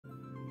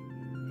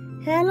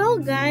Hello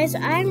guys,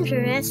 I'm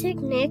Jurassic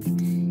Nick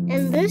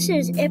and this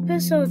is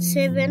episode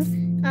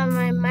 7 of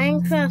my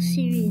Minecraft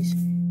series.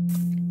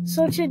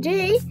 So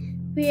today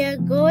we are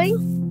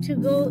going to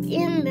go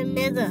in the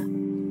nether,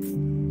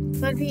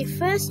 but we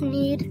first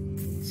need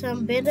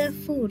some better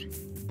food.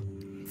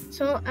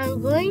 So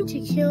I'm going to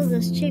kill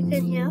this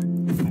chicken here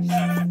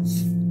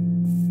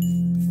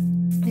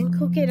and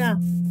cook it up.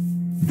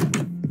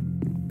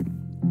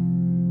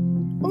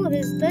 Oh,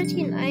 there's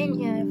 13 iron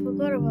here, I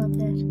forgot about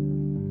that.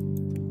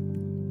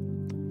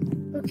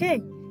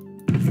 Okay,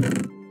 I'm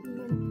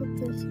gonna put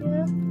this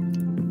here.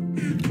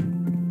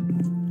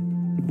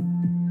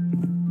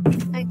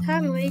 I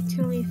can't wait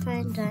till we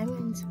find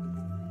diamonds.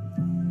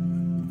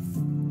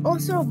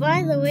 Also,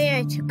 by the way,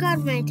 I took out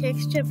my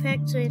texture pack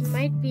so it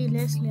might be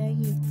less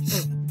laggy.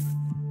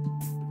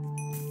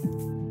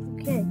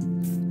 Okay.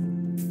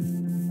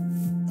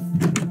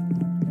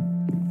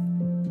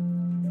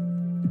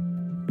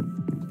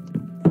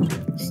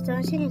 It's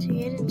starting to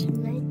get into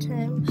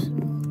nighttime, so...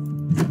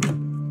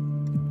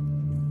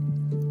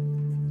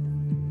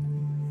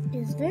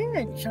 Is there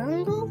a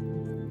jungle?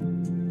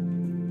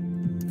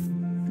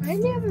 I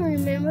never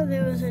remember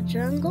there was a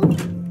jungle.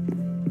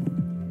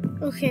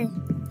 Okay,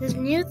 there's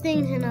new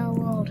things in our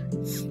world.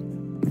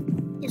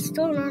 It's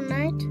still not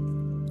night.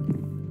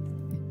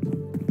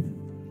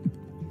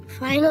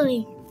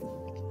 Finally.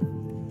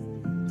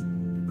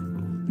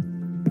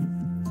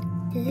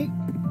 Okay,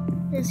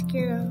 let's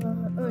get our...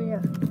 Oh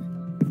yeah.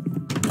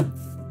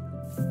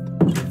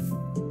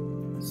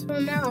 So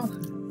now,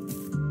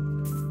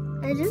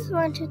 I just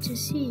wanted to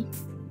see,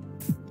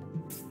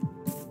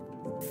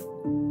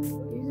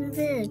 is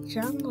there a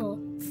jungle?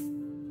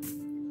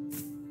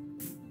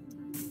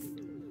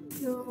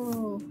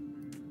 No,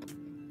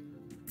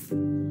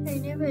 I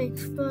never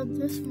explored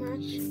this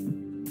much.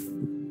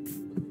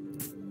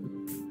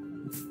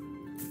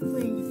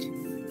 Wait,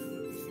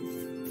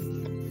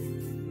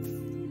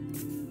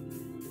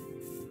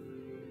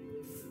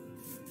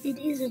 it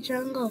is a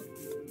jungle.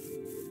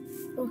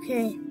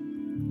 Okay,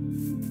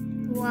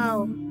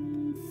 wow.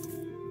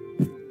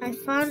 I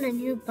found a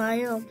new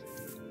biome.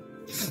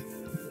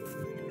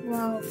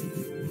 Wow.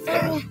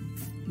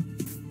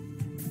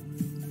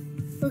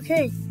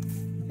 Okay,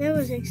 that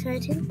was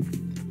exciting.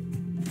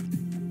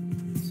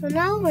 So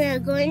now we are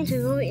going to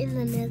go in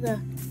the nether.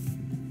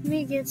 Let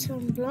me get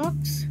some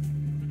blocks.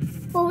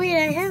 Oh wait,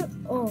 I have a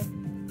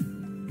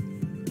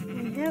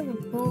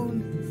bone.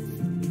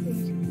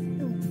 Wait.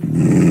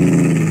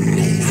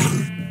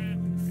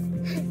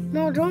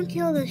 No, don't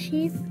kill the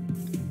sheep.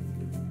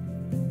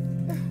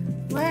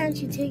 Why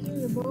aren't you taking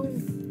the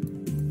bone?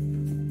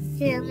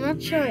 Okay, I'm not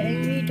sure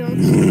angry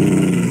dogs.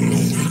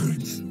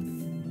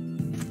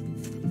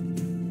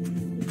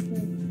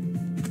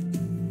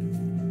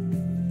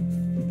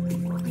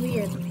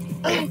 Weird.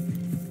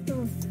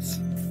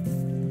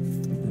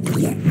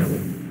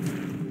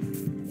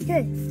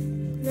 Okay,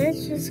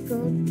 let's just go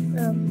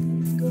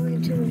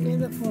into the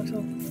nether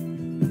portal.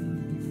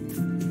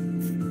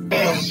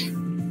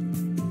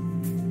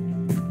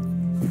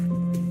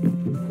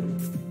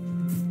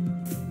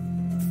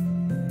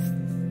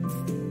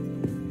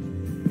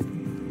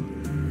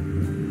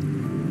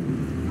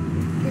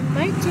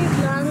 Might take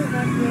long,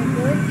 but we're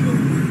going to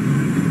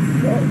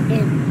go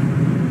in.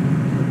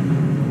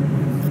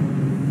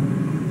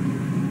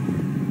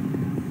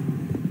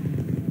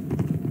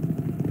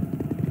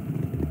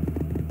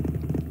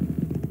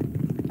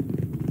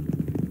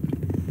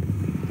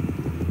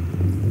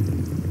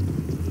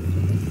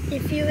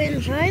 If you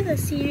enjoy the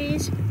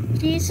series,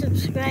 please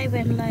subscribe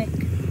and like.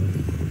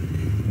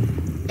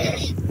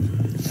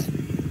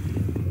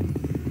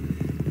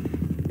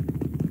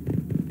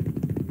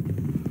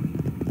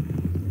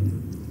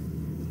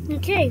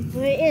 Okay,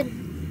 we're in.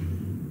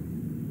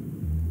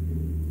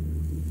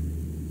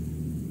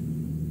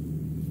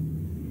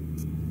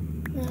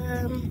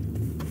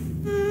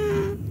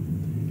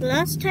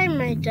 Last time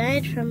I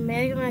died from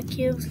magma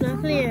cubes,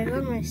 luckily I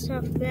got my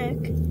stuff back.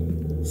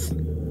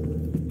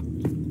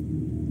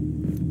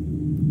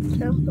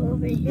 Jump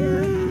over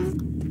here.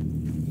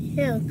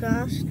 Here,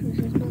 ghast, which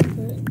is not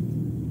good.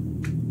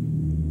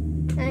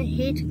 I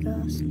hate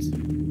ghasts.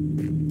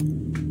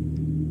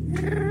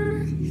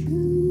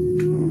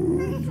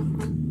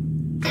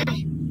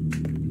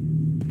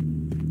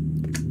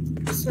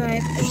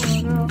 Snipe.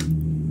 Oh no.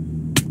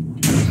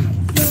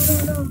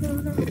 No.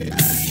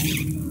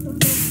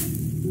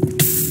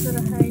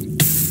 Gotta hide.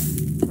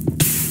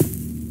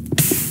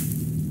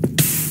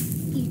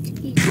 Eat.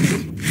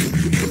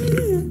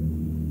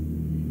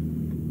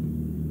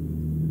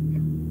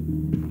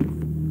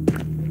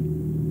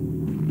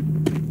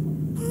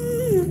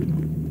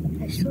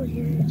 I still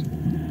hear it.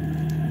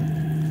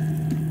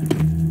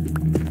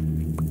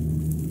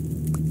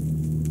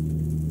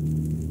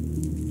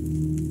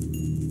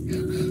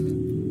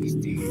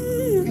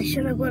 I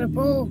should have got a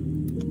bow.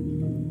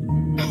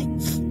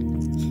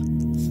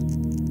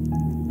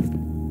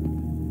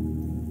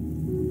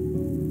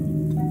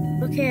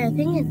 Okay, I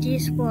think it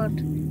despawned.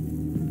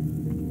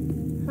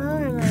 How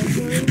am I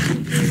going to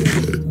do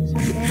this? There's a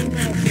man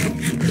right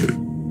there.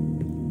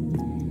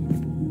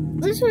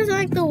 This was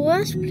like the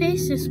worst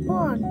place to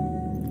spawn.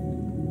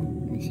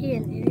 I see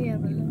an area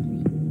below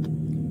me.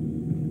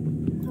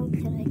 How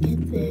can I get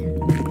there?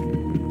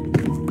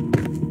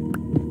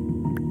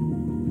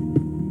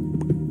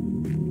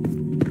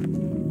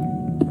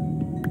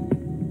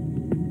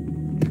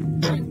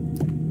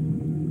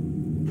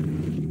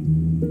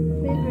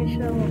 Where's my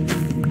shovel?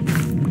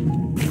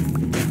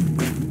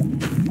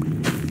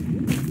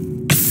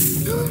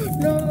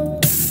 No!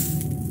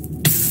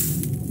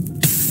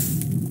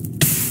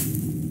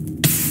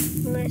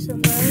 Will I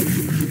survive?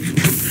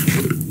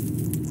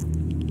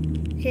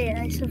 Okay,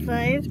 I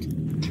survived.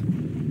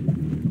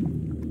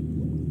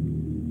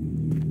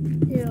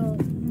 Yo, I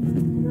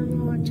don't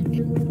know what to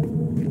do.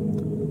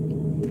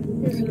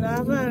 There's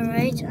lava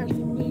right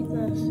underneath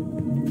us.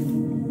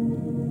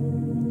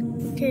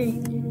 Okay.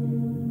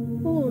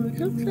 Oh, it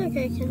looks like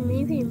I can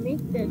maybe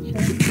make that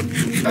jump.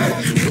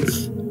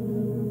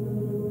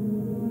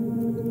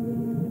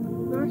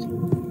 What?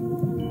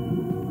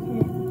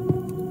 Okay.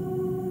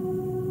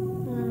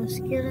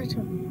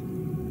 Skeleton.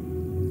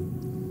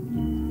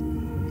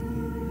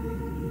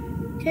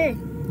 Okay.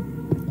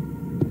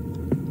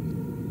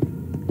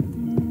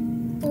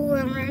 Oh,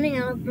 I'm running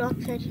out of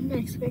blocks. I didn't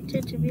expect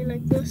it to be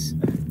like this.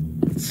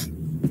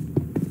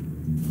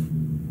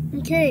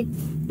 Okay.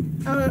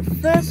 Our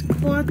first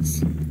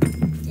quartz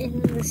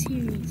in the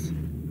series.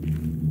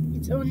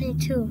 It's only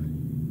 2.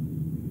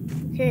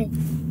 Okay.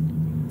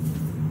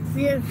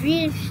 We have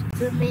reached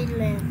the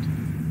mainland.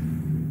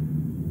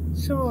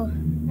 So,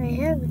 I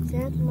have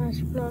that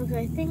much blocks.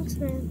 I think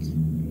that...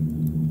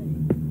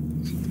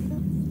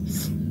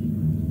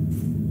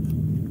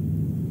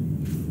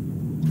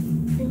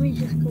 Let me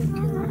just go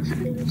kill this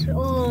villager.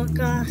 Oh,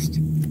 ghast.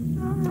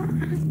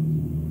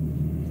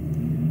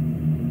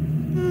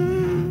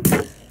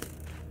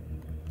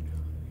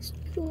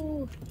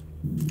 Ooh.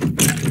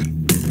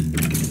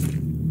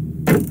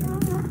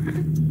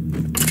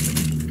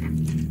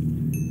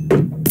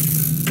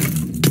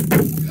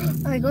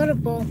 I got a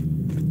bow.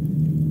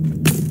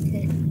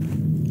 Okay.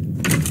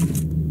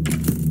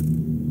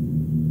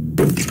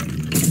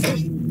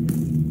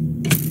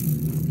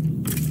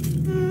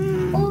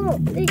 Oh,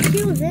 they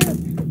killed them.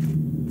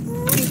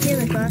 I kill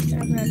the ghast.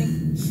 I'm running.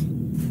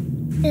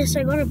 Yes,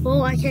 I got a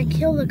bow. I can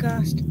kill the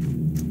ghast.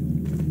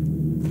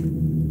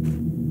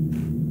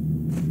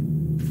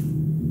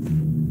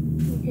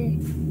 Okay,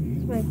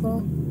 here's my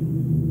bow.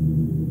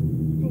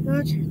 I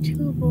got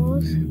 2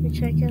 bows,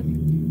 which I can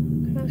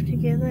craft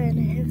together, and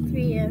I have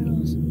 3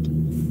 arrows.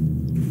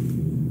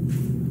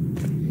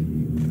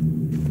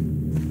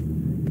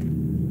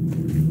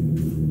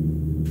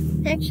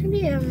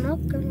 Actually, I'm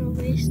not gonna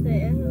waste the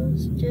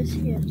arrows just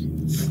yet.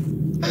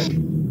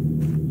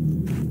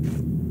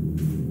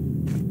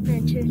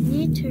 And you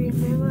need to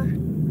remember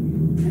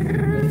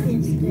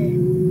it's there.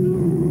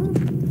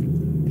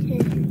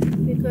 Okay,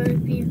 we gotta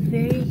be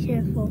very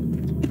careful.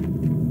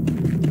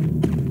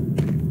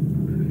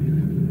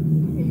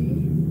 Okay.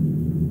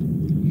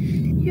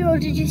 Yo,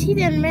 did you see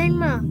that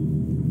magma?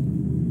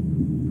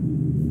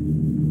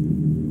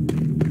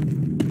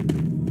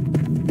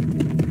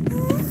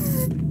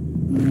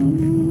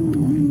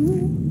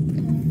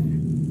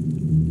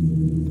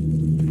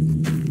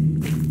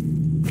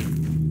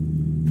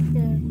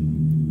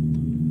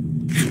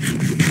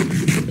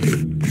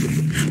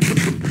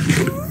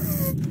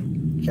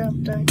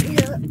 Jump down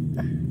here.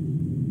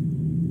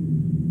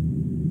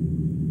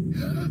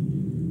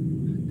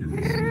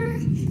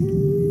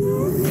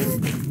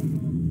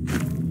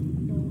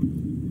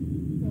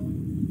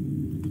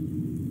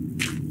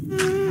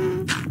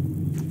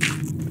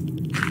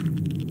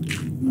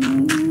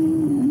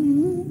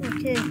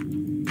 Okay.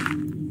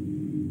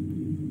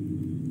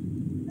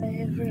 I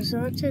have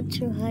resorted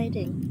to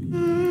hiding.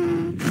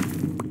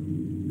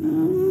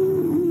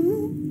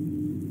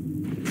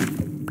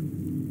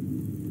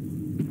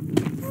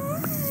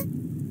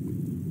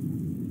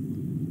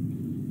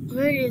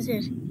 Where is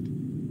it?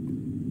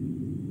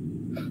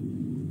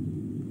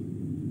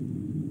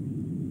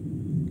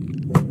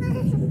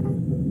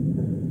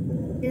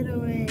 Get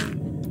away.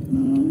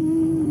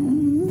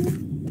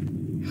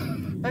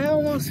 I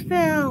almost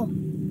fell.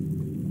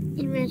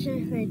 Imagine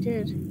if I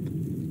did.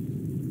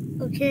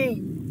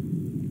 Okay.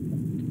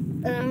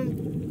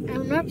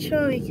 I'm not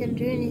sure we can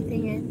do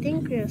anything. I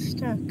think we're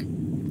stuck.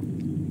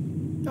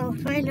 I'll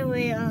find a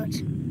way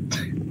out.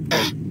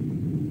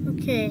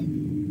 Okay.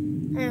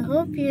 I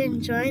hope you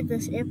enjoyed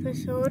this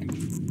episode.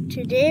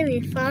 Today we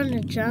found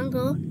a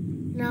jungle,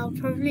 and I'll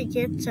probably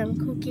get some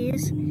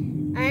cookies.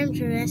 I'm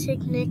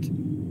Jurassic Nick,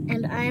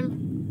 and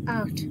I'm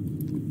out.